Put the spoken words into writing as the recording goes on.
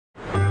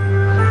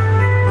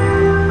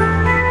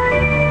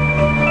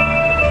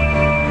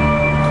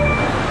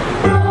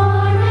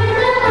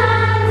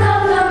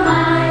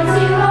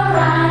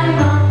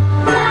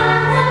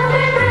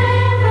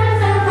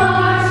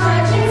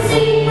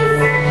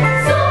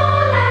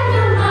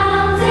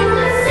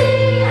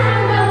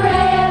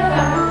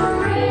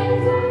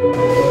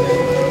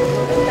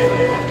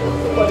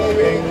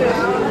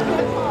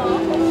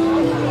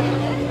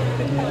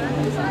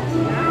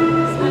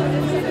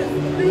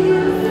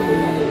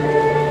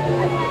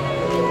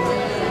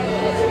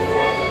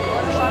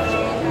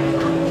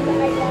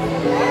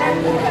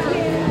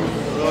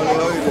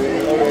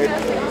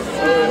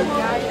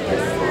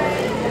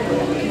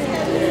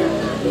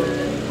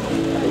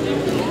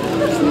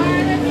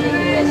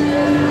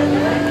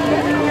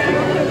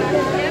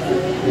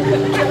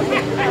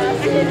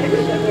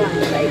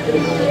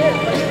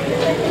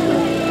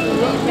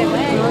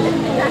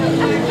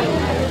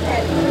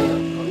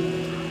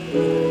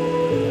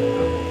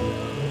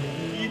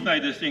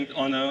distinct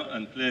honor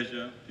and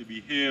pleasure to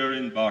be here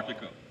in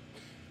Bartica,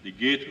 the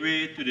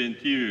gateway to the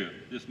interior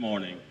this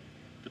morning,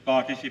 to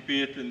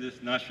participate in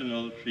this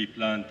national tree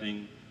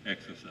planting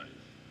exercise.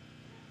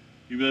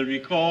 You will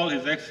recall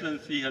His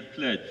Excellency had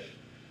pledged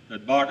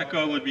that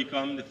Bartica would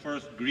become the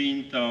first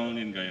green town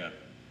in Guyana.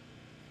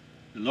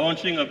 The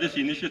launching of this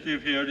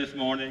initiative here this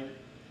morning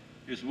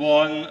is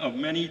one of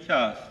many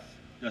tasks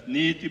that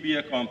need to be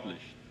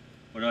accomplished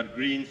for that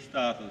green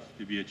status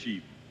to be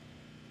achieved.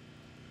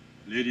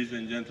 Ladies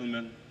and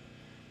gentlemen,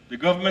 the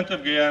government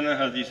of Guyana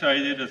has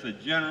decided as a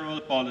general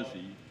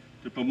policy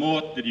to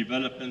promote the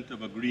development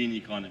of a green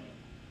economy.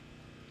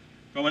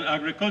 From an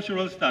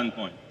agricultural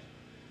standpoint,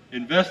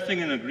 investing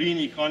in a green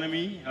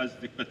economy has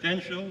the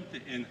potential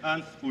to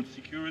enhance food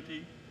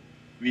security,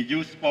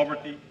 reduce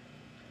poverty,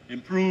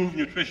 improve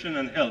nutrition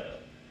and health,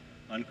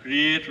 and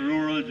create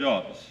rural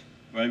jobs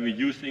while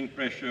reducing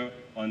pressure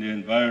on the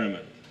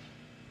environment,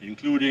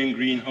 including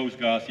greenhouse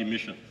gas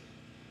emissions.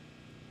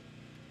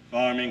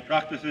 Farming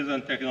practices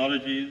and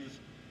technologies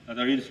that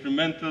are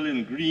instrumental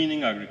in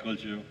greening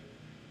agriculture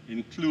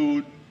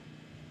include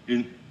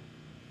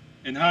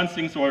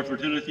enhancing soil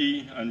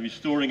fertility and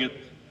restoring it,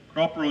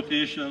 crop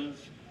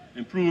rotations,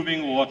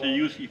 improving water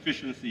use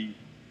efficiency,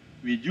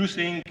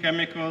 reducing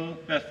chemical,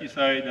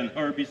 pesticide, and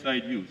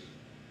herbicide use,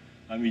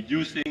 and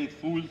reducing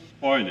food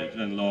spoilage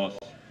and loss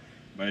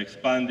by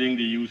expanding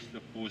the use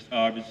of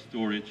post-harvest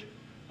storage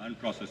and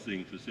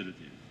processing facilities.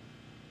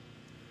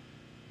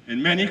 In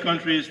many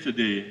countries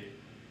today,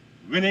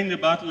 winning the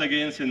battle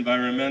against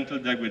environmental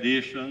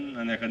degradation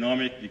and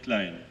economic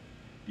decline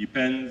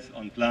depends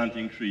on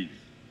planting trees.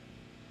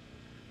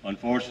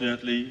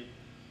 Unfortunately,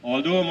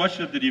 although much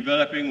of the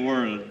developing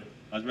world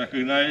has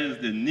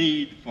recognized the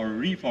need for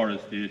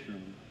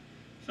reforestation,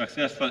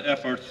 successful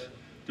efforts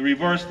to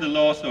reverse the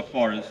loss of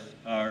forests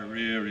are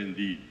rare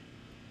indeed.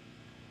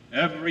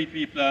 Every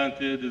tree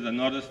planted is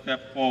another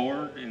step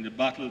forward in the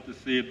battle to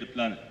save the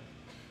planet,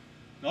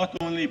 not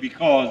only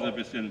because of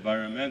its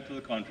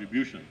environmental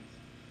contributions,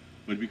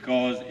 but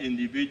because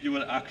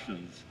individual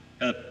actions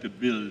help to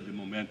build the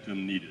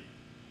momentum needed.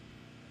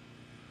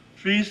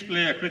 Trees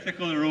play a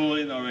critical role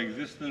in our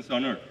existence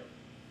on Earth.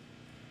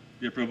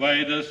 They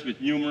provide us with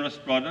numerous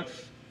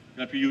products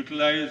that we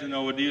utilize in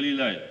our daily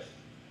lives,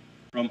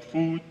 from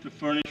food to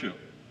furniture,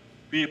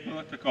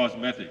 paper to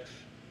cosmetics,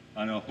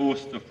 and a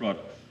host of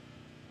products.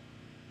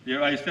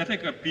 Their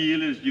aesthetic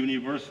appeal is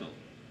universal,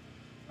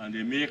 and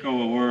they make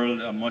our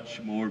world a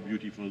much more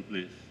beautiful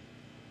place.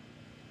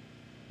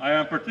 I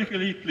am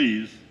particularly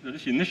pleased that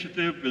this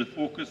initiative will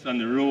focus on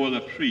the role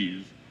of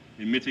trees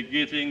in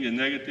mitigating the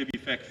negative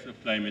effects of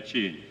climate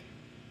change.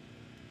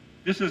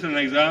 This is an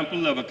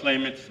example of a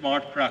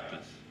climate-smart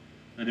practice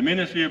that the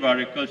Ministry of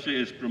Agriculture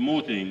is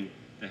promoting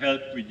to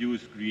help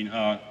reduce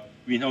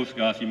greenhouse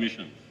gas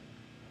emissions.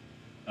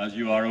 As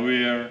you are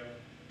aware,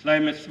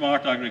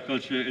 climate-smart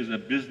agriculture is a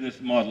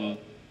business model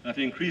that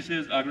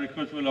increases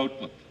agricultural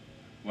output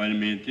while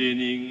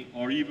maintaining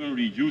or even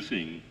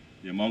reducing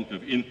the amount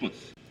of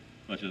inputs,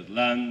 such as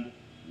land,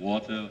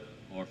 water,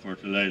 or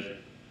fertilizer.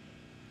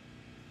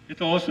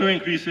 It also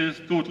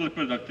increases total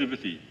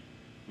productivity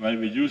while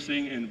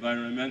reducing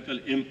environmental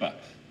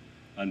impacts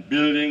and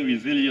building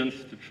resilience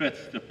to threats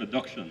to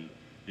production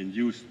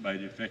induced by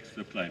the effects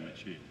of climate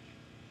change.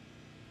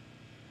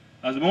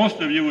 As most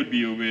of you would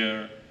be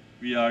aware,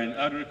 we are in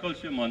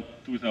Agriculture Month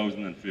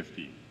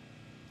 2015.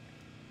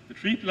 The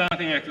tree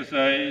planting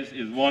exercise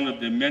is one of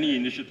the many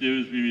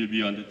initiatives we will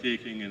be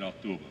undertaking in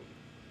October.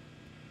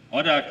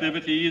 Other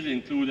activities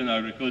include an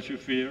agriculture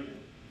fair,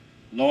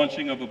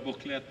 launching of a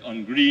booklet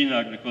on green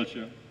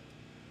agriculture,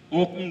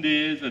 open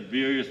days at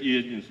various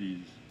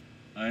agencies,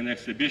 and an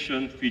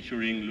exhibition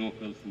featuring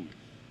local foods.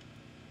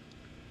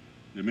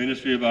 The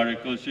Ministry of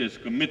Agriculture is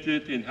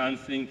committed to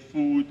enhancing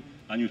food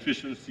and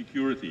nutrition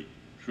security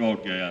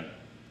throughout Guyana.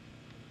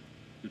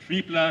 The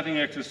tree planting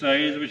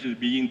exercise, which is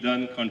being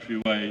done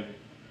countrywide,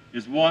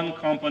 is one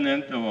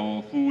component of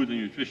our food and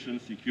nutrition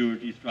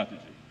security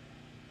strategy.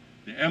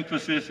 The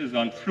emphasis is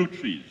on fruit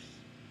trees.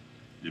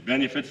 The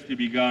benefits to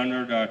be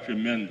garnered are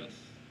tremendous.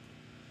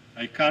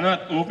 I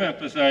cannot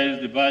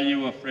overemphasize the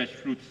value of fresh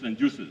fruits and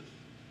juices.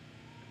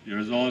 There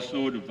is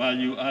also the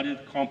value-added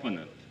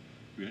component,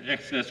 where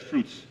excess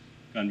fruits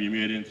can be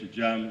made into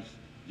jams,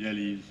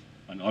 jellies,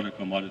 and other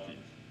commodities.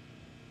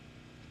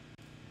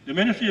 The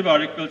Ministry of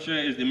Agriculture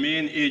is the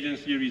main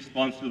agency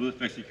responsible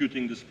for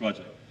executing this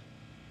project,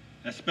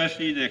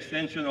 especially the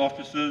extension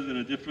officers in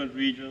the different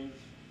regions,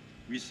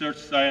 research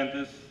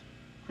scientists,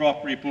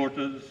 crop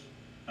reporters,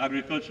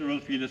 agricultural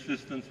field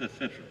assistants,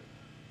 etc.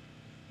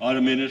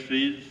 Other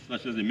ministries,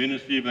 such as the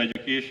Ministry of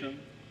Education,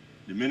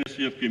 the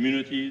Ministry of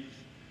Communities,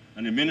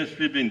 and the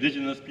Ministry of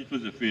Indigenous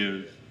Peoples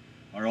Affairs,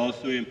 are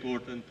also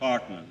important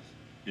partners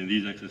in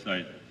these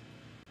exercises.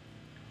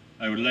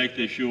 I would like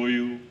to assure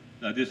you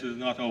that this is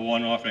not a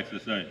one-off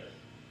exercise.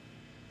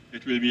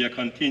 It will be a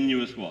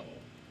continuous one.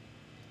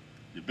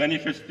 The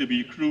benefits to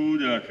be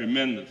accrued are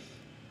tremendous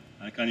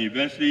and can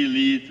eventually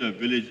lead to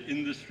village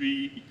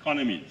industry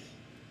economies,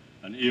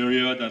 an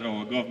area that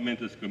our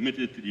government is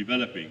committed to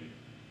developing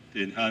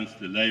to enhance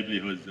the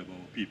livelihoods of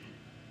our people.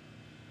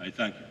 I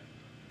thank you.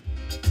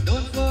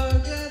 Don't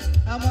forget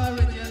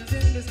Americans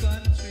in this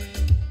country.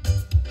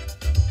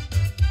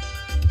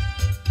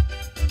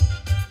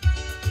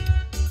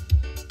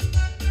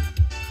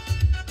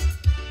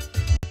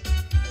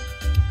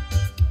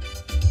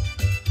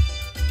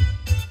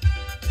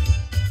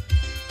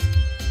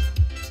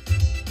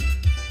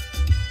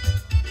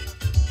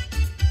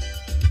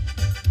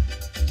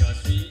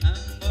 Just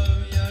remember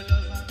your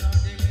love and our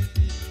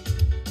dignity.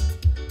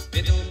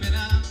 With open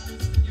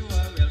arms, you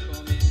are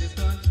welcome in this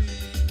country.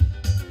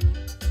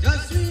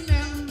 Just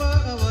remember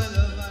our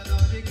love and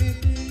our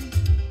dignity.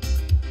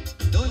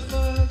 Don't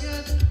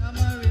forget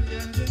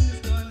Americans in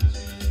this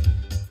country.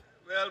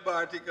 Well,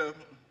 Bartica,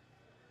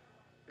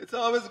 it's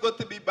always good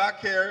to be back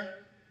here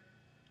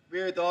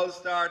where it all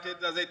started.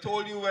 As I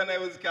told you when I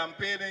was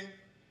campaigning,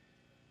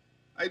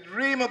 I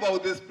dream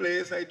about this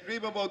place. I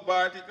dream about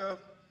Bartica.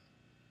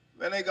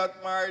 When I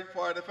got married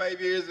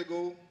 45 years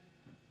ago,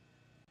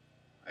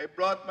 I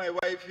brought my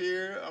wife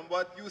here on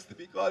what used to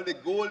be called the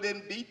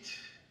Golden Beach.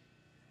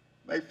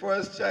 My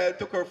first child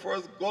took her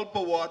first gulp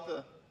of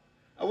water.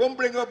 I won't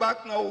bring her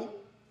back now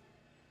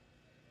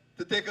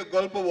to take a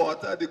gulp of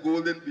water at the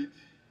Golden Beach.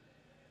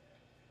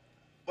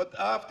 But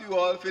after you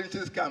all finish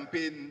this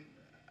campaign,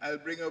 I'll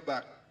bring her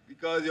back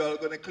because you're all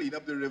going to clean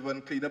up the river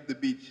and clean up the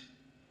beach.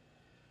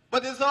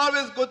 But it's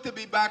always good to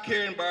be back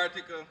here in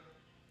Bartica.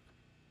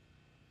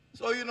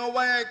 So you know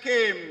why I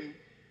came.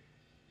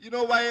 You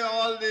know why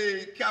all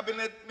the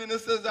cabinet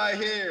ministers are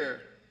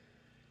here.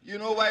 You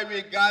know why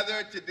we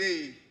gathered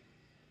today.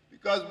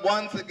 Because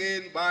once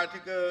again,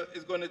 Bartica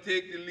is going to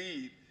take the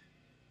lead.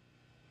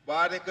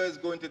 Bartica is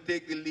going to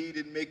take the lead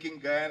in making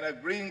Guyana a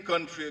green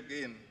country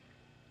again.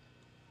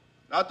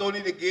 Not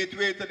only the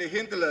gateway to the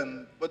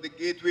hinterland, but the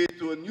gateway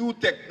to a new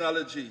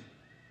technology.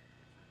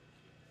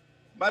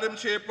 Madam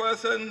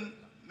Chairperson,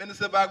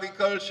 Minister of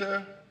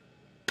Agriculture,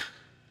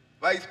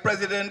 Vice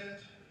President,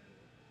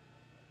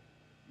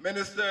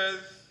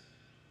 Ministers,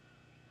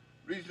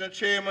 Regional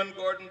Chairman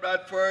Gordon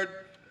Bradford,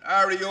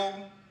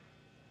 REO,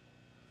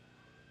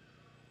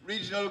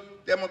 Regional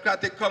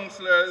Democratic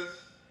Councillors,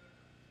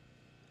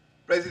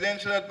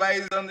 Presidential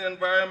Advisor on the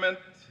Environment,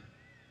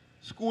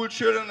 school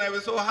children. I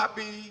was so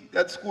happy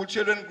that school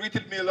children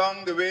greeted me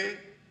along the way.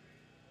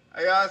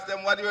 I asked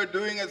them what they were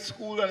doing at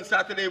school on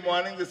Saturday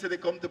morning. They said they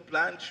come to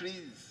plant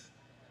trees.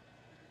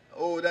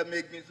 Oh, that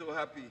made me so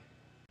happy.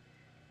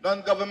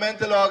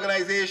 Non-governmental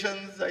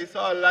organizations, I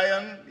saw a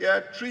lion.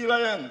 Yeah, 3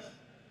 lions.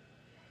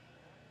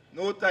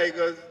 No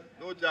tigers,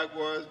 no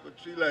jaguars, but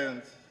 3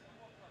 lions.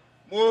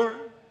 More?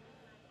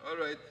 All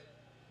right.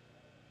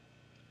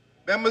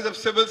 Members of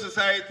civil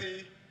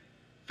society,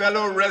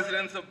 fellow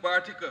residents of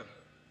Bartica.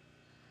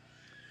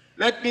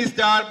 Let me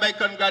start by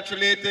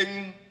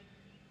congratulating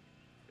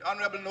the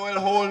Honorable Noel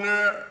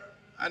Holder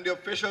and the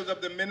officials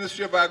of the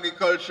Ministry of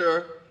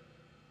Agriculture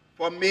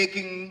for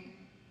making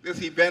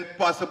this event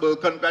possible.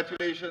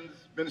 Congratulations,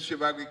 Ministry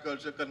of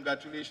Agriculture.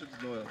 Congratulations,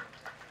 Noel.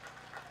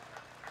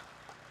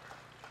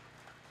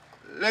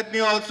 Let me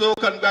also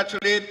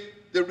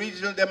congratulate the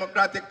Regional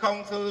Democratic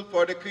Council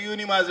for the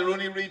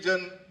Cuyuni-Mazaruni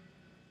region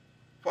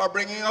for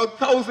bringing out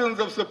thousands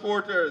of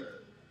supporters.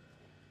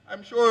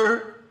 I'm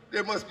sure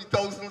there must be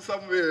thousands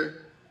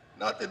somewhere,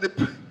 not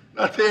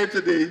here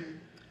today.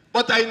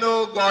 But I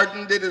know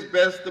Gordon did his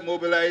best to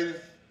mobilize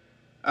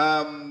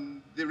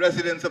the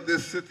residents of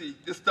this city,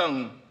 this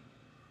town.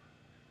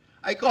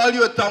 I call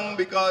you a town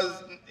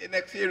because in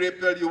next year,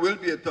 April, you will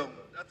be a town.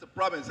 That's a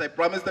promise. I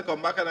promise to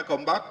come back and I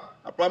come back.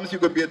 I promise you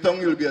could be a town,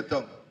 you'll be a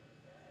town.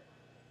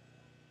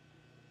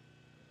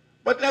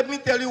 But let me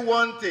tell you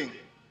one thing.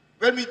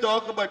 When we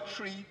talk about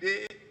Tree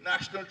Day,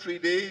 National Tree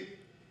Day,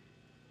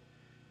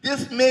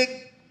 this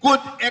makes good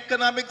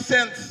economic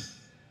sense.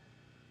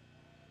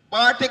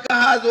 Bartica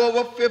has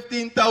over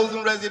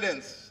 15,000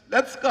 residents.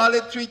 Let's call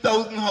it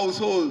 3,000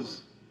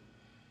 households.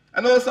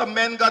 I know some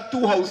men got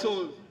 2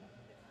 households.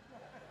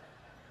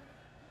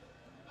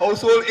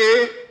 Household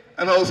A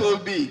and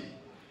household B.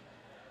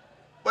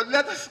 But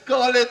let us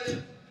call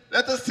it,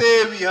 let us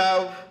say we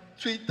have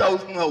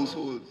 3,000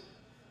 households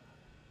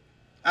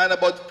and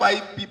about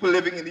 5 people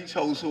living in each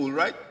household,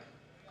 right?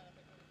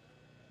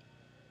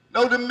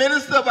 Now the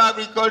Minister of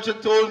Agriculture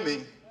told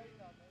me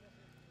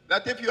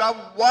that if you have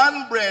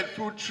 1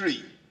 breadfruit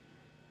tree,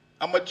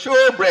 a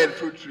mature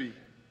breadfruit tree,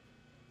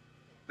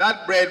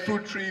 that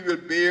breadfruit tree will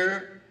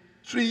bear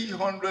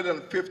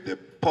 350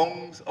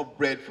 pounds of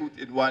breadfruit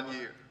in 1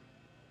 year.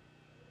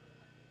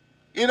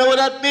 You know what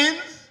that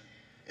means?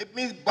 It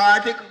means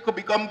Bartica could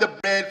become the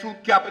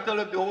breadfruit capital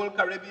of the whole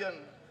Caribbean.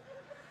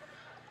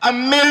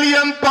 1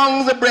 million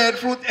pounds of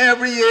breadfruit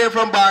every year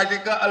from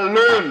Bartica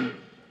alone.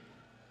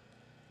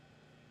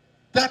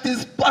 That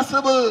is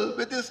possible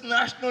with this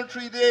National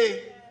Tree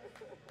Day.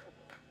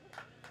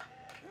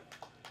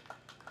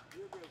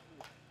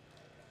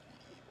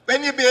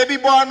 When your baby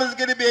born, must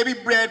get a baby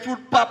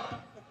breadfruit pop.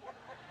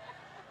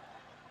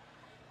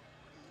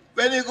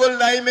 When you go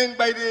liming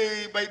by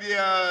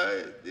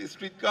the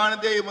street corner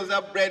there, you must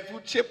have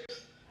breadfruit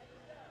chips.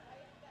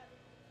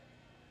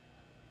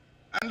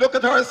 And look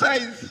at her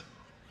size.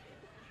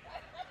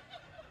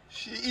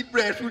 She eat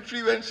breadfruit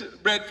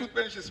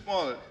when she's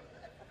small.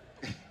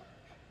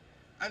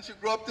 And she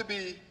grew up to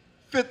be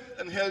fit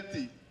and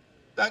healthy.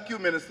 Thank you,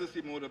 Minister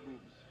Simona Brooks.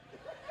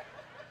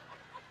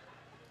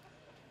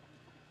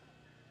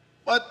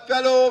 But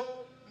fellow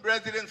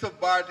residents of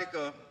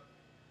Bartica,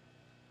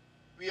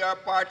 we are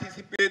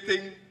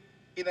participating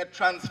in a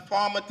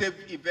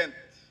transformative event.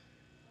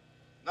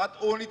 Not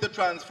only to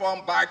transform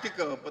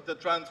Bartica, but to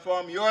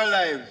transform your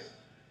lives,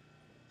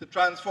 to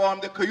transform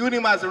the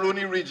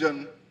Cuyuni-Mazaruni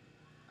region,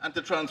 and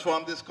to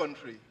transform this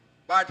country.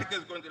 Bartica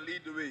is going to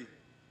lead the way.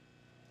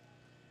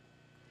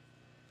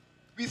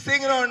 We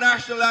sing in our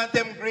national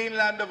anthem, Green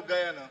Land of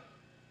Guyana.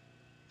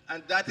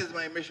 And that is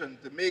my mission,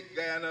 to make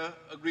Guyana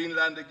a green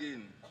land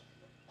again.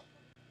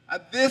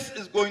 And this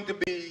is going to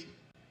be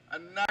a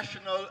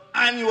national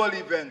annual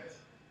event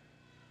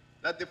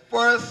that the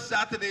first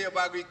Saturday of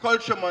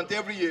Agriculture Month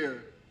every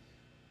year,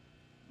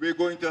 we're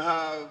going to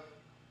have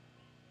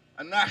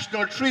a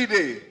National Tree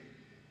Day.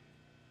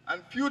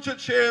 And future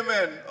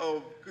chairmen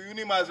of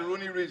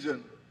Cuyuni-Mazaruni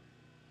region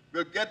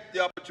will get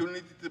the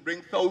opportunity to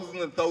bring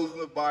thousands and thousands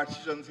of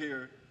Barticians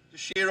here to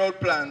share out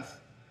plants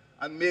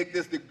and make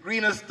this the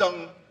greenest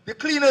tongue, the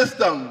cleanest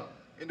tongue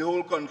in the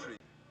whole country.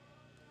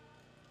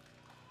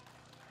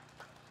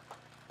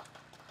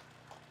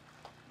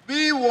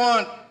 We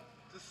want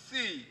to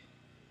see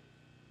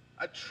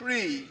a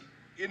tree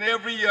in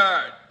every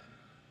yard.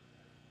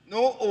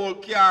 No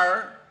old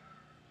car,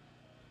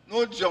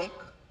 no junk,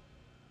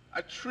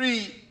 a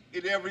tree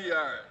in every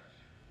yard.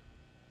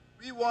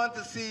 We want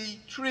to see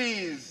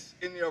trees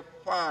in your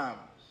farms.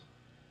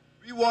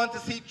 We want to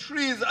see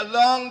trees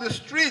along the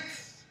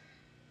streets,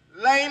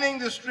 lining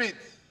the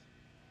streets.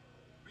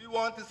 We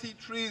want to see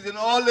trees in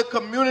all the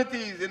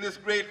communities in this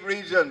great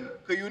region,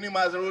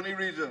 Cuyuni-Mazaruni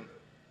region.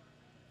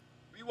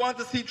 We want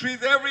to see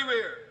trees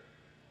everywhere.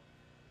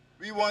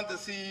 We want to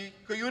see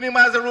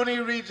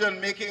Cuyuni-Mazaruni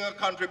region making a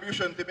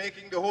contribution to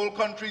making the whole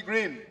country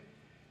green.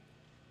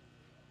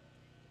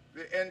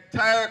 The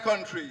entire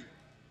country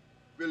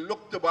will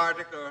look to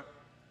Bartica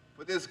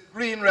for this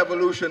green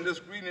revolution, this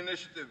green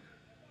initiative.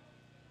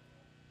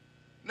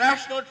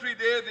 National Tree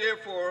Day,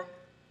 therefore,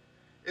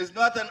 is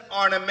not an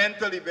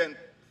ornamental event.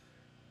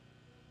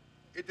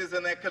 It is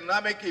an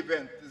economic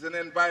event, it is an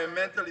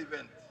environmental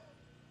event,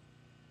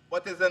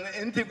 but is an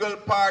integral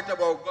part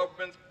of our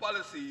government's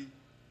policy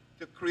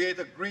to create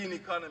a green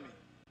economy.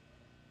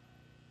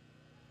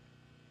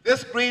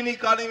 This green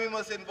economy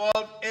must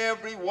involve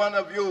every one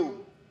of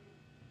you.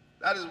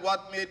 That is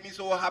what made me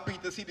so happy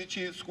to see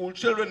the school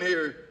children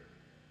here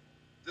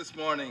this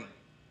morning.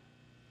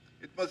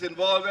 It must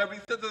involve every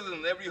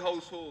citizen, every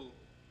household,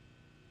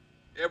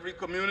 every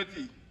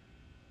community.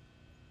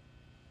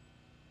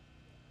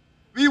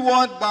 We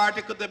want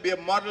Bartica to be a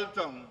model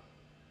town,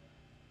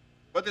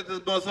 but it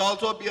must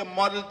also be a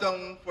model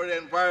town for the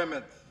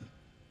environment.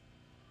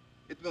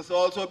 It must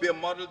also be a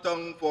model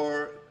town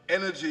for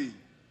energy.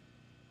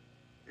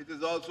 It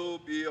must also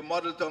be a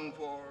model town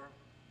for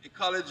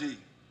ecology.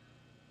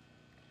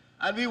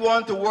 And we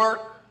want to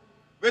work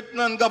with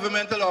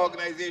non-governmental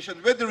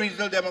organizations, with the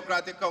Regional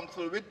Democratic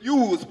Council, with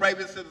you as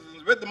private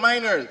citizens, with the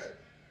miners,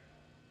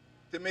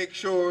 to make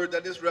sure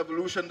that this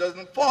revolution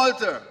doesn't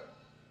falter,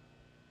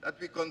 that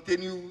we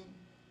continue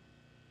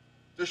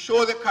to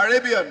show the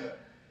Caribbean,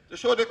 to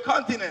show the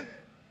continent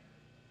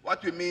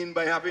what we mean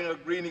by having a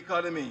green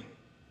economy.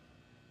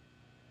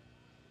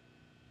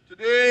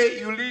 Today,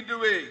 you lead the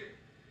way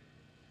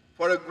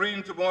for a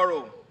green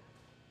tomorrow.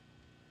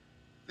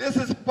 This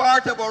is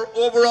part of our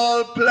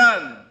overall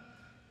plan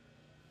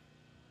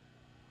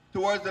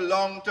towards the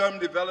long-term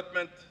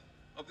development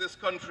of this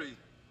country.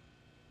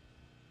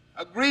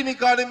 A green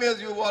economy, as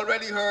you've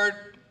already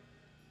heard,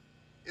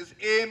 is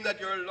aimed at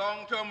your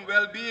long-term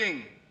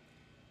well-being.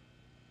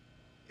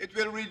 It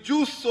will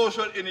reduce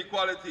social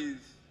inequalities.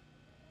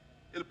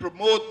 It will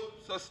promote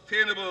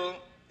sustainable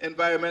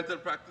environmental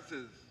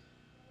practices.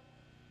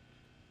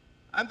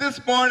 And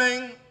this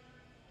morning,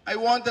 I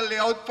want to lay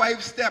out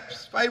 5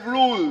 steps, 5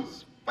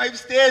 rules, 5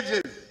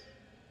 stages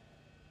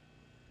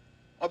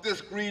of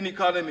this green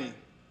economy.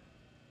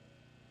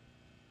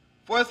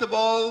 First of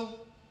all,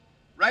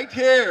 right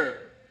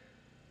here,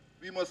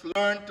 we must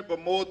learn to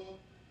promote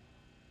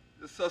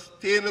the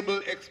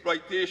sustainable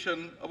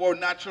exploitation of our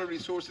natural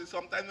resources.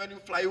 Sometimes when you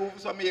fly over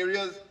some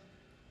areas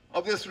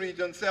of this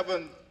region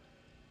 7,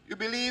 you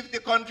believe the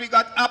country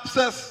got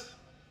abscess,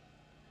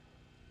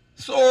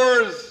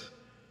 sores,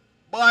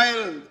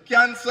 bile,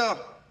 cancer,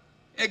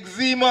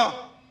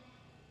 eczema.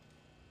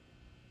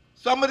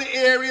 Some of the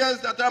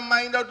areas that are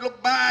mined out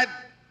look bad.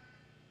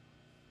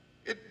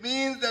 It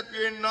means that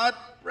we're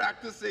not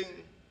practicing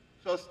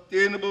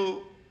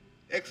sustainable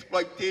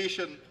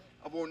exploitation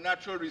of our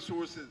natural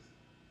resources.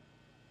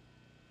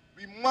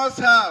 We must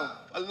have,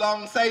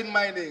 alongside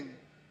mining,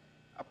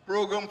 a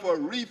program for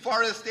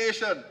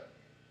reforestation,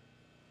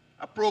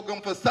 a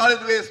program for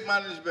solid waste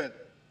management,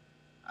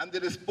 and the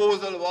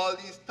disposal of all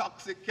these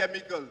toxic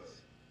chemicals.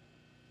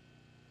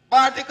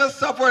 Bartica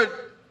suffered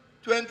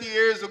 20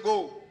 years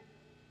ago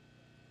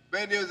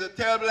when there's a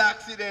terrible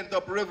accident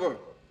upriver.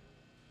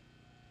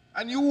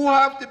 And you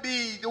have to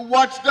be the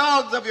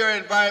watchdogs of your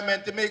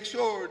environment to make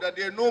sure that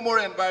there are no more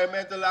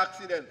environmental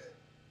accidents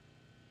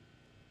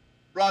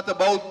brought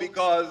about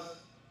because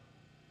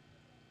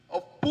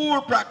of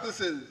poor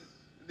practices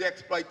in the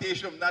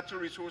exploitation of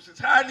natural resources.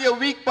 Hardly a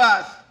week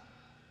pass,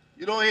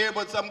 you don't hear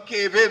about some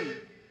cave-in.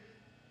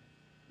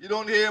 You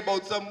don't hear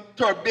about some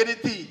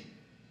turbidity.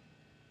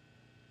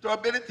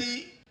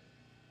 Turbidity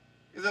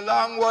is a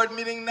long word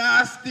meaning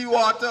nasty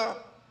water.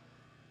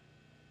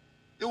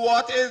 The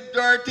water is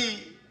dirty.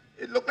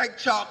 It looks like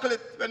chocolate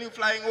when you're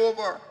flying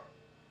over.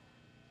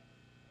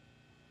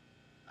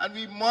 And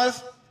we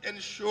must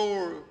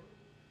ensure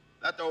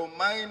that our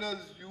miners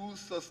use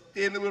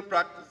sustainable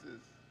practices,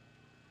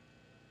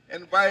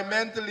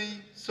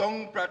 environmentally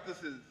sound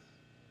practices,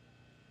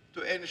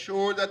 to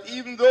ensure that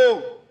even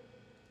though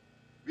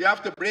we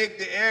have to break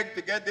the egg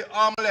to get the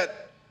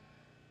omelette,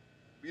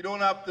 we don't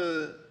have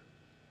to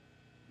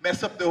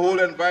mess up the whole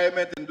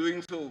environment in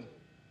doing so.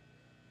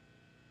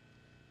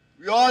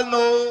 We all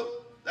know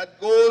that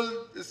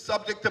gold is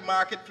subject to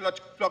market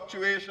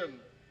fluctuation.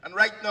 And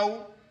right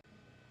now,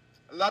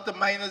 a lot of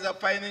miners are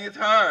finding it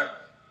hard.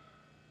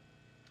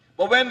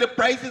 But when the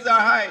prices are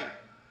high,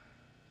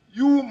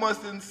 you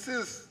must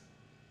insist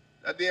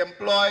that they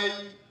employ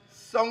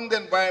sound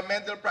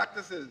environmental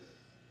practices.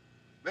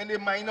 When they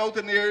mine out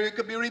an area, it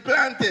could be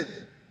replanted.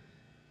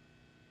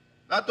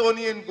 Not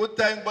only in good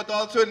times, but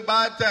also in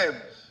bad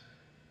times.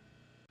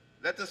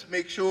 Let us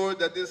make sure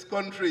that this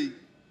country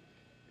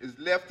is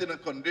left in a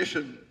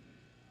condition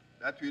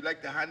that we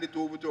like to hand it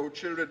over to our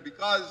children,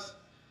 because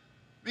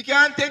we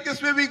can't take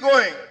this where we're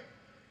going.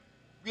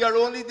 We are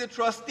only the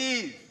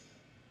trustees.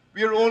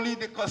 We are only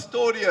the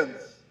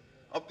custodians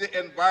of the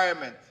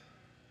environment.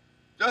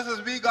 Just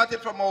as we got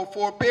it from our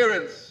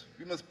foreparents,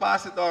 we must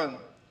pass it on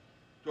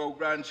to our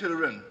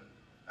grandchildren.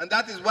 And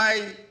that is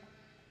why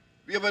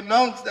we have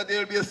announced that there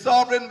will be a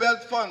sovereign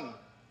wealth fund.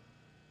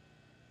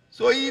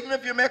 So even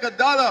if you make $1,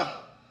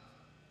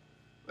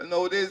 well,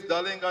 nowadays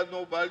dollar ain't got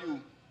no value.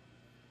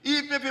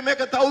 Even if you make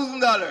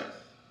 $1,000,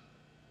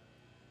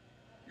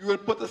 you will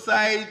put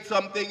aside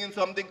something in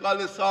something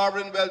called a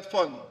sovereign wealth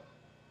fund,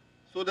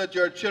 so that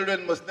your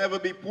children must never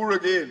be poor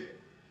again.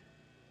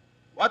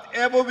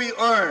 Whatever we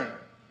earn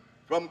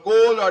from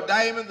gold or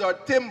diamonds or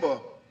timber,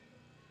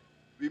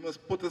 we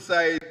must put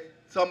aside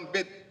some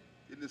bit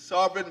in the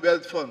sovereign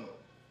wealth fund.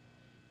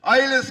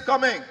 Oil is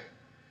coming.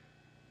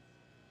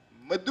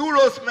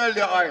 Maduro smell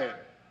the oil.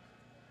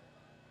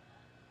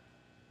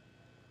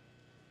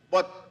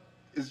 But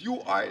it's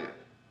you oil,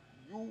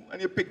 you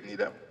and your picnic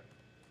them.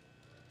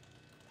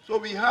 So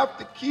we have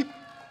to keep,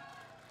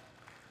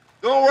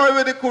 don't worry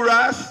with the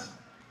kuras.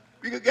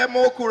 We can get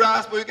more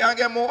kuras, but we can't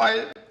get more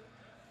oil.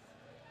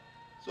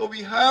 So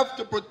we have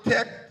to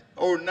protect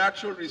our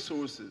natural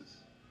resources.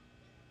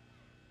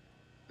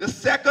 The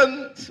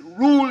second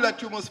rule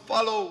that you must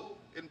follow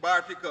in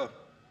Bartica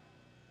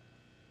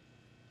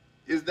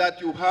is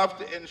that you have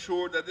to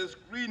ensure that this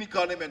green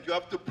economy, you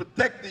have to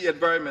protect the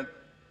environment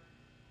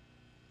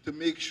to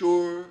make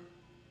sure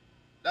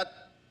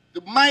that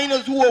the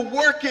miners who are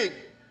working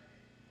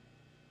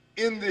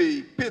in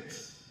the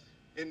pits,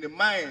 in the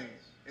mines,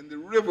 in the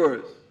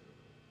rivers,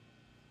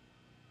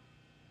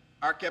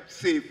 are kept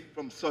safe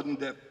from sudden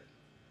death.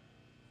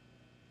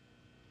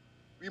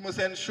 We must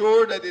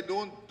ensure that they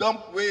don't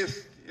dump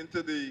waste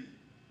into the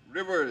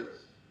rivers.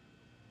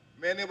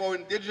 Many of our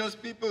indigenous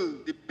people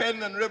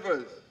depend on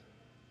rivers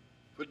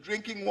for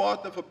drinking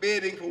water, for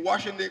bathing, for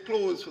washing their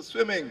clothes, for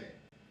swimming.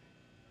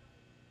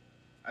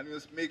 And we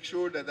must make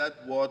sure that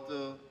that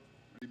water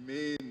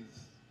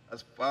remains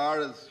as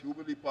far as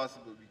humanly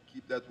possible. We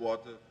keep that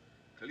water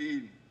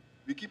clean.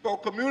 We keep our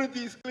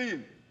communities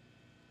clean.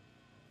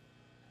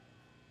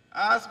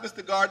 Ask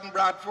Mr. Gordon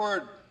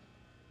Bradford.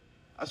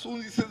 As soon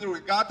as he says the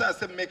regatta, I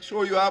said, make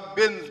sure you have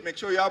bins, make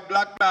sure you have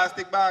black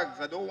plastic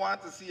bags. I don't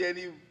want to see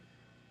any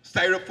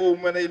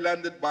styrofoam when I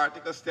landed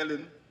Bartica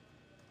Stelling.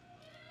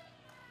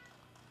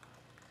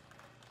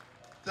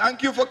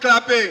 Thank you for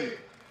clapping.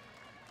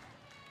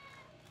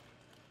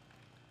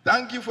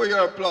 Thank you for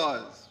your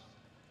applause.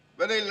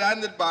 When I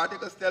landed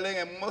Bartica Stelling,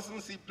 I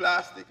mustn't see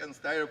plastic and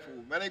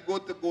styrofoam. When I go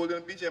to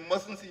Golden Beach, I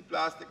mustn't see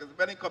plastic.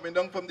 When I'm coming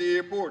down from the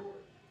airport,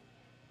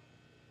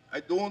 I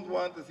don't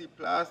want to see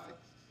plastics.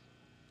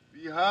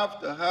 We have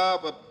to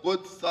have a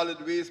good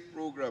solid waste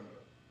program.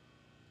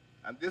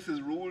 And this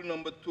is rule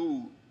number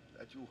 2,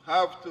 that you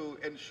have to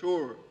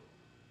ensure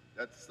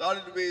that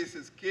solid waste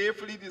is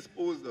carefully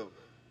disposed of.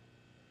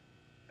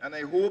 And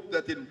I hope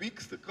that in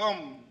weeks to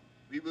come,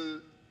 we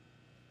will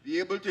be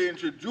able to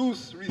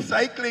introduce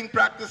recycling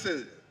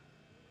practices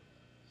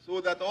so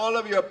that all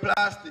of your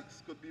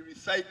plastics could be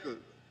recycled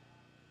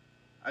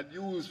and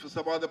used for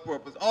some other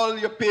purpose. All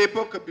your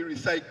paper could be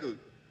recycled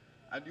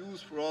and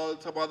used for all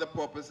some other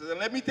purposes. And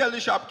let me tell the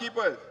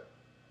shopkeepers,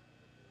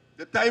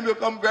 the time will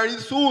come very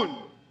soon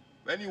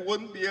when you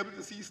wouldn't be able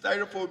to see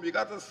styrofoam. You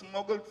got to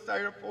smuggle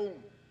styrofoam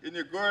in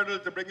your girdle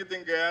to bring it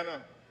in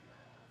Guyana.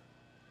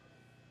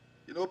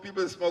 You know,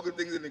 people smuggle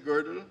things in the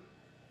girdle.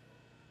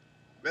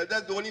 Well,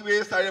 that's the only way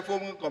styrofoam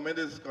can come in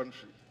this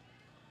country.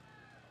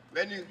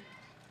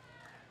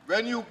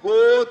 When you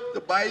go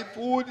to buy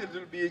food, it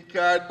will be in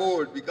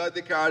cardboard because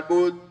the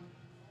cardboard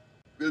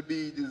will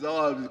be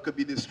dissolved, it could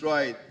be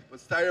destroyed. But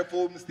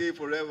styrofoam stay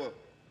forever.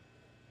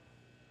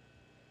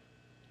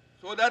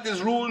 So that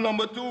is rule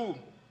number 2.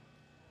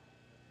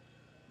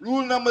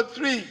 Rule number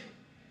 3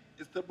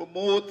 is to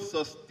promote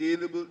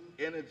sustainable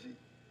energy.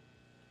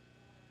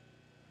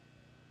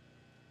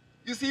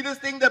 You see this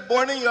thing that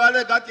burning y'all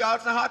that got y'all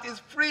so hot is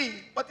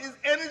free, but it's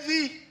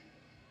energy.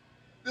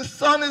 The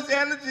sun is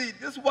energy.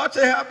 This watch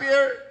I have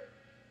here,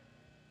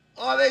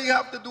 all that you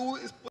have to do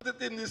is put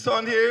it in the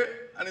sun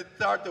here and it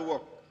starts to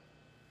work.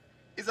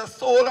 It's a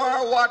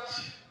solar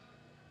watch.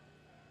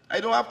 I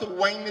don't have to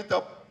wind it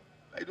up.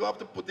 I don't have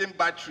to put in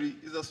battery.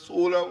 It's a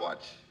solar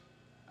watch.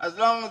 As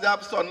long as I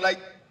have sunlight,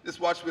 this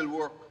watch will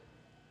work.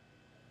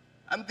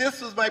 And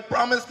this was my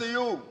promise to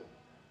you.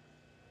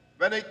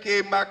 When I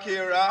came back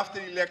here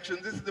after the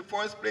elections, this is the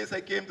first place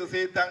I came to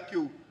say thank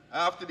you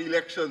after the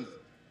elections.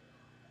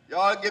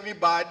 Y'all give me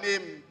bad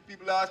name.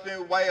 People ask me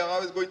why I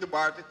always going to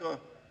Bartica.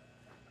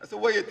 I said,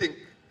 what do you think?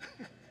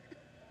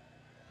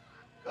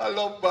 I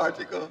love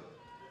Bartica.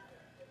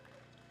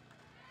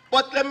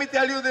 But let me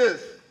tell you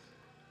this.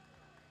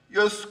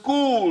 Your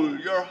school,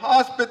 your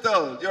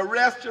hospital, your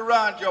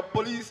restaurant, your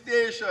police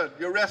station,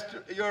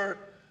 your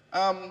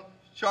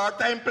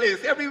short-time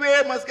place,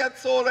 everywhere must get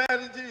solar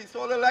energy,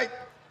 solar light.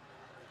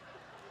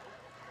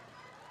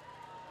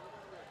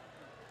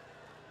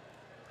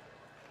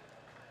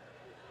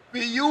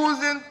 We're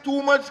using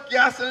too much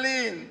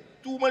gasoline,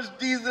 too much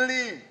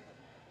dieseline.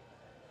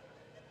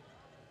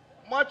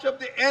 Much of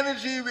the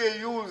energy we're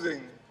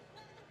using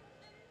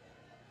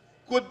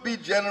could be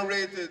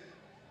generated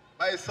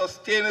by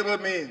sustainable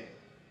means,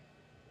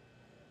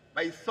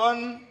 by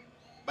sun,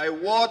 by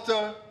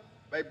water,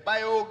 by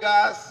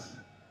biogas,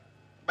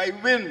 by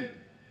wind.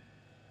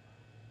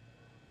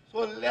 So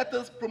let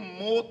us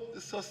promote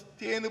the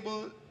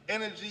sustainable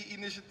energy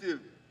initiative.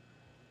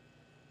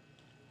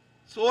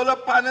 Solar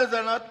panels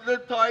are not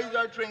little toys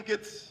or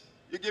trinkets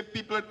you give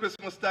people at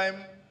Christmas time.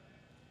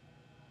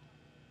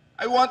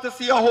 I want to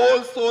see a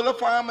whole solar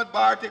farm at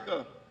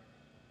Bartica,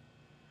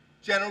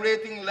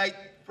 generating light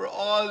for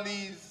all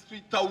these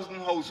 3,000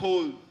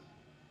 households.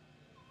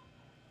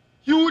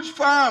 Huge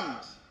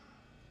farms,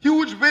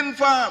 huge wind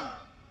farm,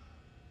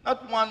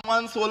 not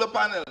one solar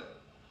panel,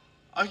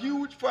 a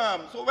huge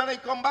farm. So when I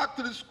come back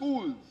to the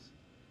schools,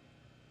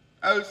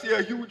 I will see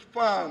a huge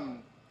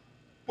farm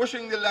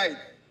pushing the light,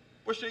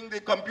 pushing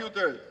the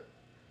computers,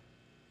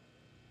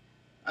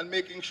 and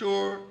making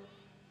sure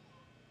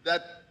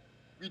that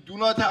we do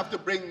not have to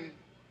bring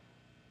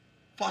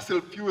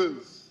fossil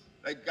fuels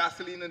like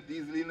gasoline and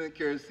diesel and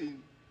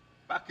kerosene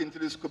back into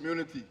this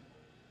community.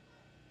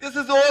 This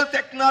is old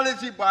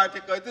technology,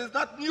 Bartica. It is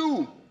not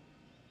new.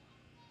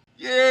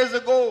 Years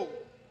ago,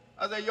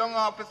 as a young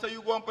officer,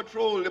 you go on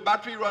patrol, the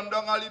battery run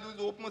down, all you do is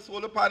open a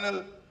solar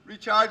panel,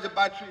 recharge the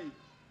battery,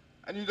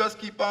 and you just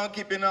keep on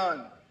keeping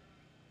on.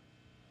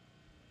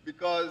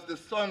 Because the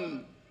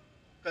sun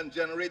can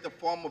generate a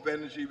form of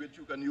energy which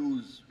you can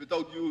use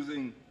without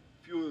using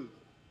fuel.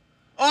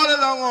 All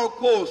along our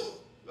coast,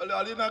 well,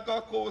 all you not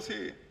got coast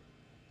here,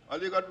 all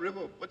you got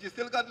river, but you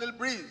still got a little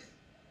breeze.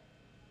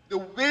 The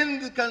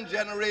wind can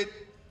generate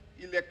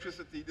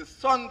electricity, the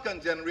sun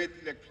can generate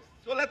electricity.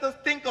 So let us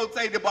think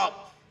outside the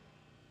box.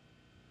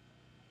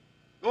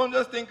 Don't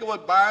just think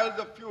about barrels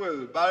of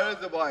fuel,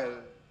 barrels of oil.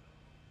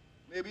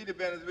 Maybe the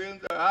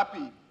Venezuelans are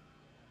happy,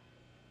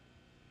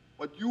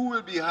 but you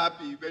will be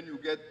happy when you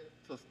get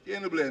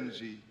sustainable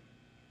energy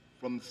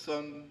from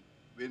sun,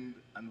 wind,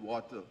 and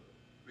water,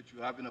 which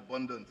you have in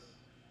abundance.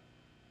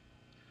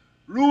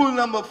 Rule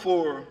number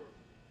 4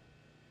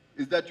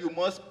 is that you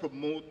must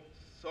promote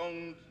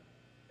sound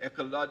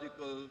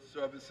ecological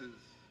services.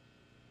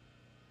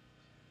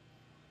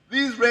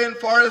 These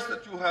rainforests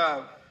that you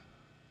have,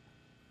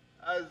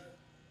 as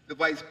the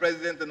Vice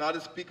President and other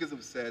speakers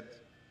have said,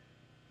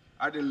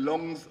 are the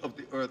lungs of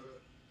the earth.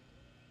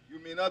 You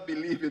may not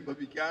believe it, but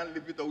we can't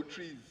live without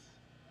trees.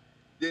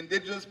 The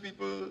indigenous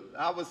people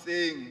have a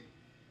saying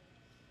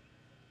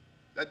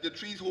that the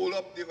trees hold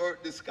up the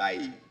earth, the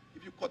sky.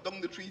 If you cut down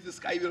the trees, the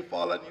sky will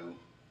fall on you.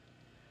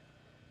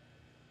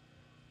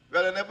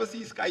 Well, I never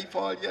see sky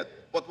fall yet,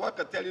 but what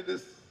I can tell you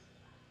this,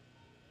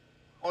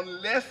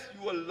 unless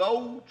you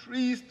allow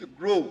trees to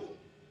grow,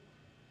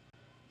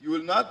 you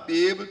will not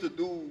be able to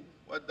do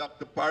what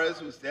Dr.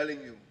 Paris was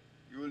telling you.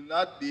 You will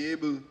not be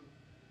able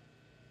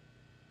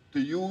to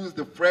use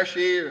the fresh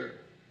air.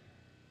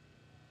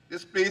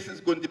 This place is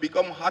going to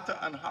become hotter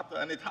and hotter,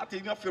 and it's hot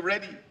enough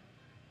already.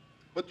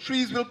 But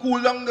trees will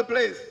cool down the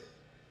place.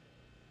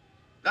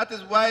 That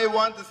is why I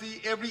want to see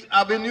every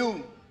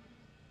avenue.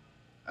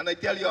 And I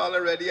tell you all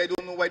already, I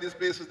don't know why this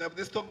place was never,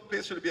 this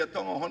place should be a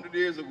town 100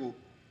 years ago.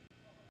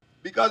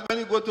 Because when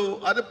you go to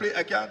other places,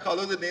 I can't call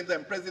out the names,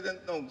 I'm president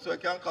now, so I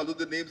can't call out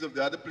the names of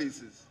the other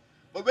places.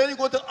 But when you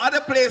go to other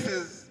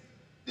places,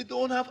 they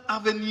don't have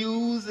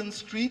avenues and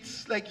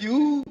streets like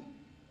you.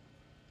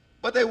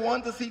 But I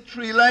want to see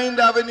tree-lined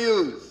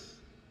avenues.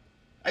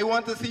 I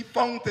want to see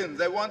fountains.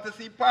 I want to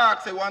see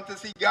parks. I want to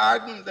see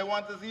gardens. I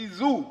want to see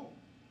zoo.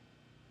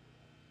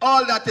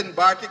 All that in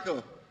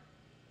Bartica.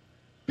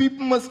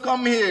 People must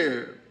come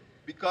here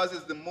because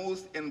it's the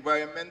most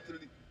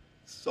environmentally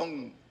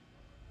sound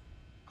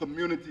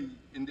community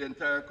in the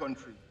entire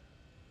country.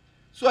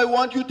 So I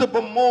want you to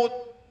promote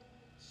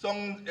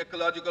sound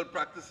ecological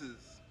practices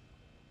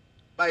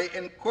by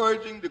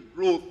encouraging the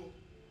growth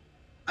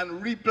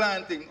and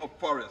replanting of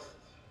forests.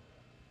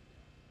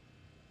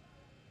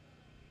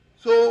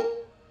 So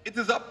it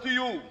is up to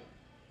you.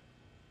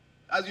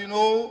 As you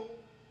know,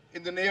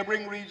 in the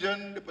neighboring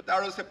region, the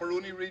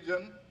Potaro-Separuni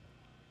region,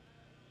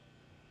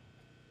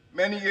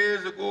 many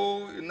years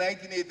ago, in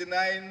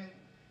 1989,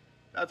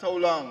 that's how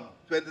long,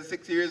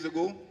 26 years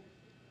ago,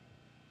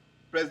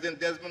 President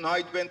Desmond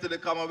Hoyt went to the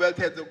Commonwealth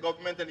heads of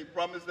government and he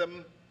promised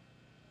them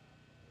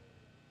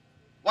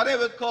what I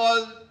would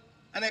call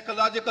an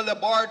ecological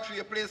laboratory,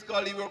 a place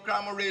called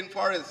Iwokrama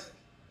Rainforest.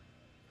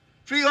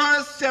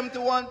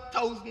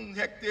 371,000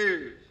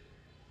 hectares,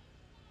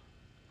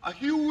 a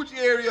huge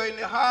area in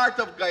the heart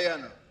of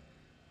Guyana.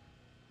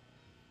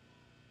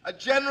 A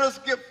generous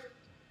gift,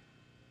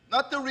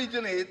 not to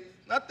Region 8,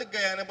 not to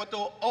Guyana, but to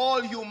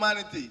all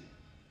humanity.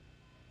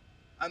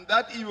 And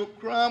that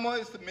Iwokrama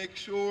is to make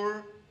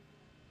sure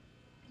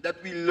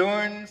that we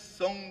learn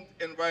sound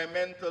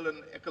environmental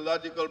and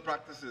ecological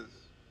practices.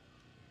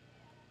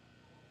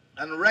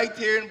 And right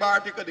here in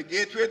Bartica, the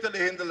gateway to the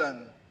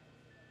hinterland,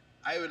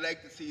 I would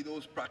like to see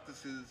those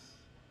practices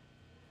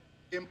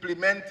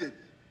implemented,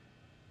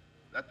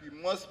 that we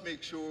must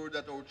make sure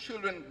that our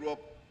children grow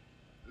up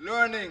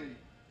learning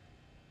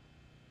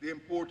the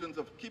importance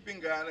of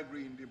keeping Guyana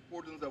green, the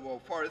importance of our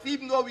forests.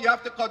 Even though we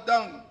have to cut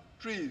down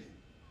trees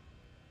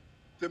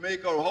to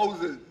make our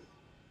houses,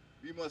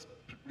 we must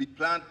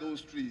replant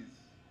those trees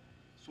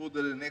so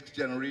that the next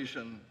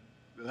generation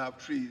will have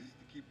trees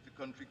to keep the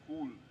country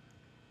cool.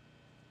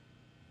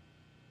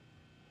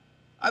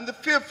 And the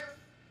fifth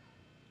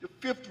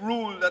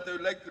rule that I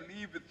would like to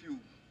leave with you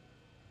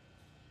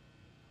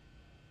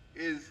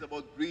is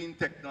about green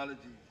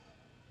technologies.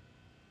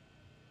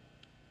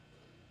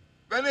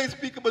 When I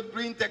speak about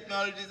green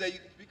technologies, I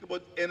speak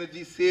about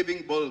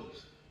energy-saving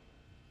bulbs.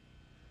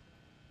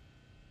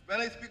 When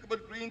I speak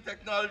about green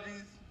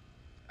technologies,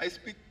 I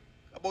speak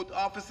about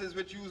offices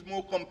which use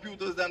more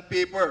computers than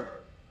paper.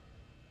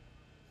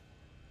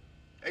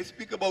 I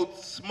speak about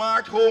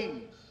smart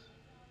homes,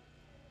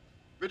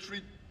 which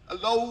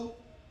allow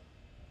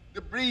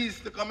the breeze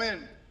to come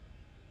in,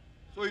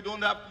 so you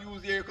don't have to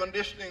use air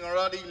conditioning or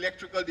other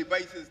electrical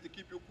devices to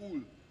keep you cool.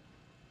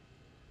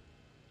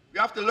 We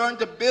have to learn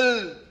to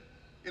build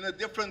in a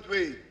different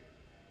way,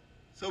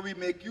 so we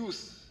make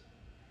use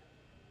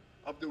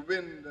of the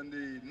wind and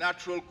the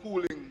natural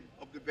cooling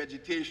of the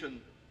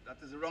vegetation that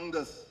is around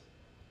us.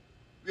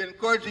 We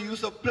encourage the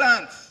use of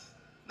plants,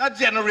 not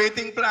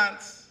generating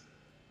plants,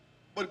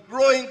 but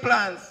growing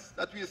plants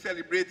that we are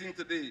celebrating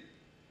today,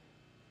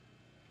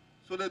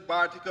 so that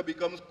Bartica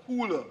becomes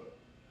cooler.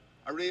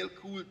 A real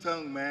cool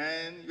town,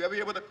 man. You ever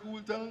hear about a cool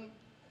town?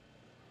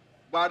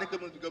 Bartica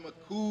must become a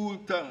cool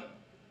town.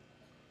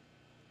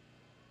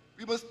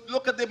 We must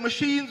look at the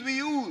machines we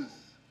use.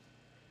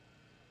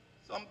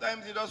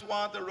 Sometimes you just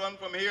want to run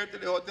from here to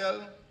the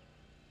hotel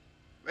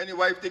when your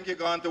wife thinks you're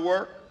going to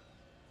work.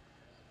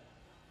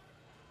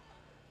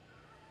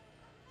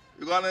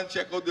 You're going to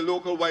check out the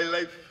local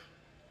wildlife.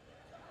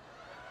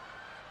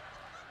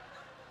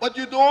 But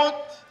you don't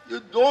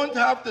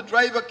have to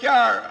drive a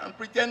car and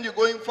pretend you're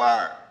going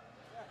far.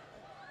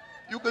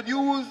 You could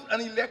use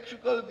an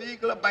electrical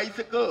vehicle, a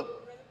bicycle,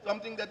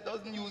 something that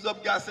doesn't use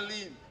up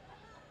gasoline.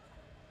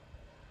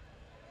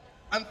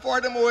 And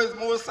furthermore, it's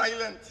more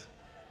silent.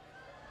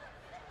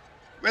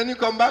 When you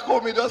come back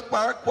home, you just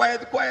park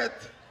quiet,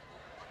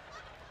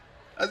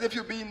 as if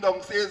you're being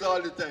downstairs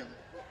all the time.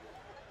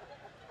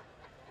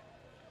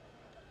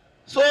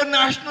 So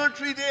National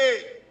Tree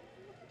Day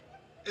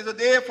is a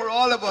day for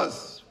all of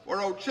us, for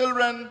our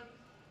children,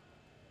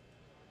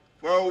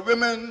 for our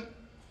women,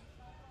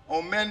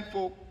 our men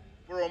folk,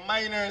 for our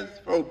miners,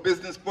 for our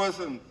business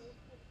persons.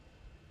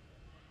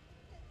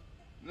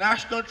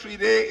 National Tree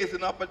Day is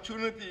an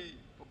opportunity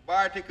for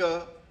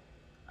Bartica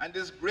and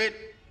this great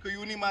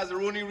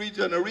Cuyuni-Mazaruni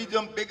region, a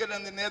region bigger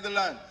than the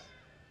Netherlands,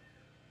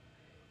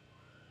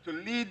 to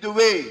lead the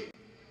way.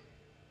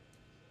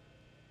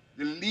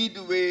 To lead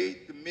the way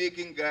to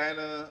making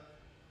Guyana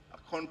a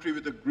country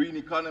with a green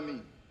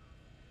economy.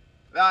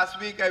 Last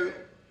week,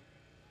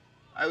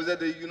 I was at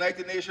the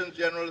United Nations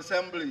General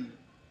Assembly,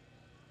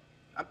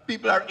 and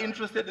people are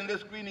interested in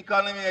this green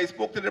economy. I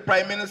spoke to the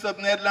Prime Minister of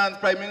Netherlands,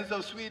 Prime Minister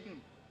of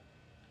Sweden.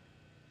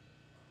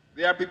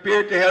 They are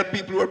prepared to help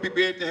people who are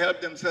prepared to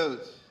help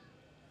themselves.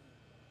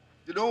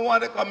 They don't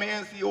want to come here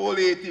and see old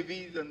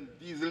ATVs and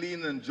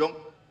dieseline and junk.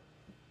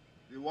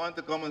 They want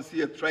to come and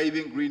see a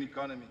thriving green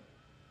economy.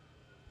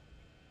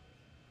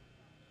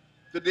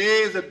 Today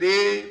is a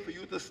day for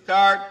you to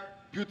start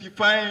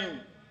beautifying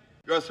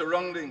your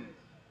surroundings.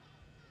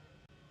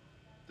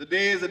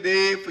 Today is a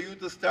day for you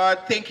to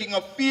start thinking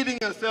of feeding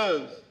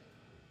yourselves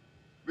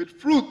with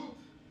fruit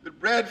with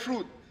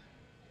breadfruit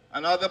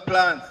and other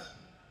plants.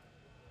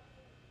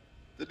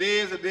 Today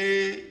is a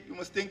day you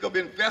must think of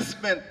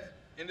investment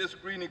in this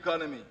green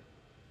economy.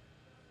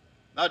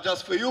 Not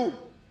just for you,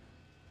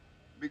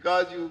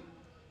 because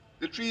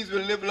the trees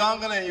will live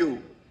longer than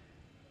you,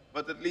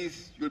 but at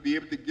least you'll be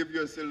able to give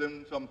your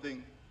children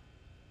something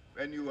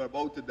when you are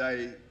about to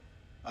die,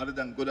 other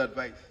than good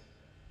advice.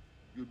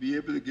 You'll be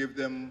able to give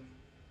them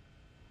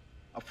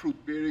a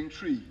fruit-bearing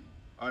tree,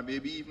 or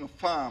maybe even a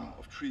farm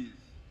of trees.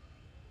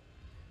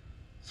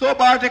 So,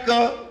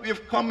 Bartica,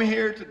 we've come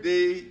here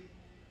today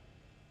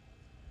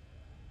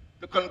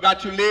to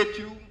congratulate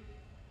you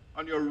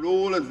on your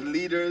role as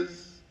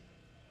leaders,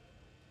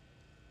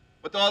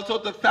 but also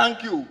to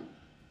thank you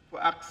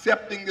for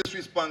accepting this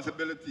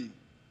responsibility.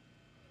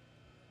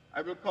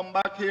 I will come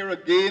back here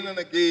again and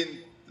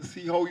again to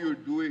see how you're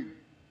doing,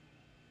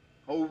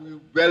 how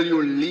well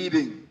you're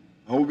leading,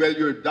 how well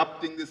you're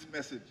adopting this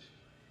message.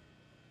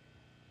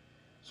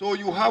 So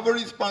you have a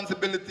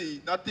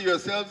responsibility, not to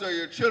yourselves or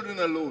your children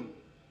alone,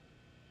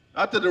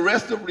 not to the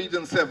rest of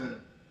Region 7,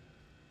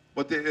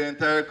 but to the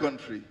entire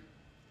country.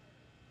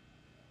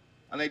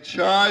 And I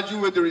charge you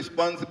with the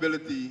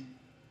responsibility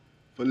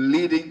for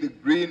leading the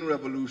green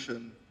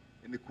revolution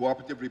in the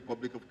Cooperative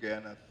Republic of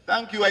Guyana.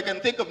 Thank you. I can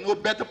think of no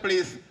better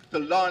place to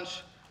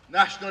launch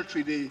National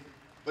Tree Day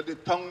but the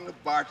town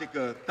of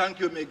Bartica. Thank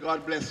you. May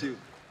God bless you.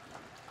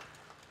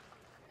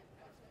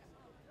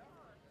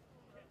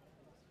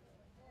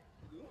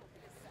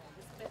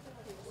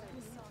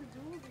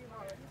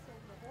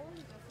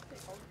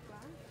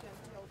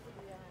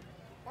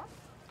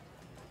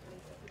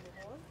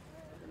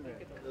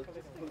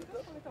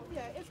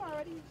 Yeah, it's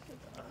already.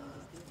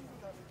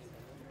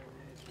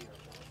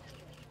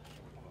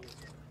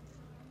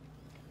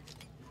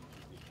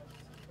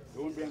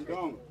 Don't bend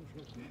down.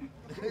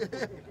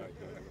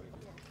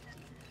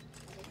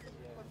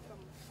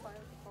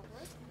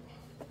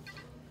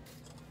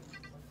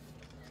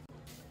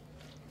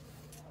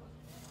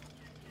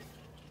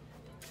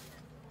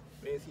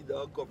 May I see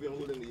dog coffee and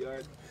hole in the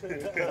yard?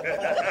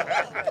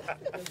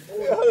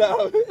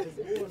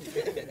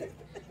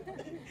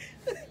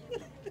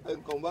 I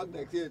can come back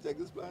next year and check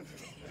this plant.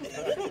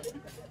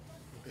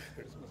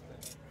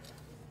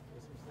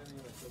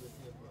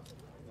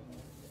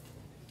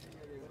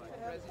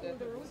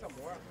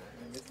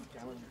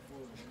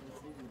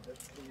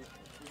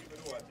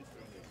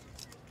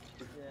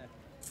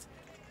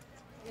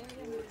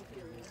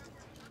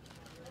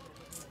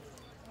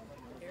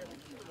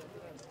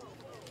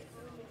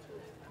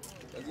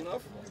 That's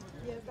enough?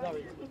 Yes,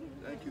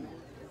 Thank you.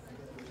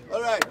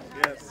 All right.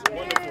 Yes,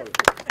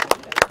 wonderful.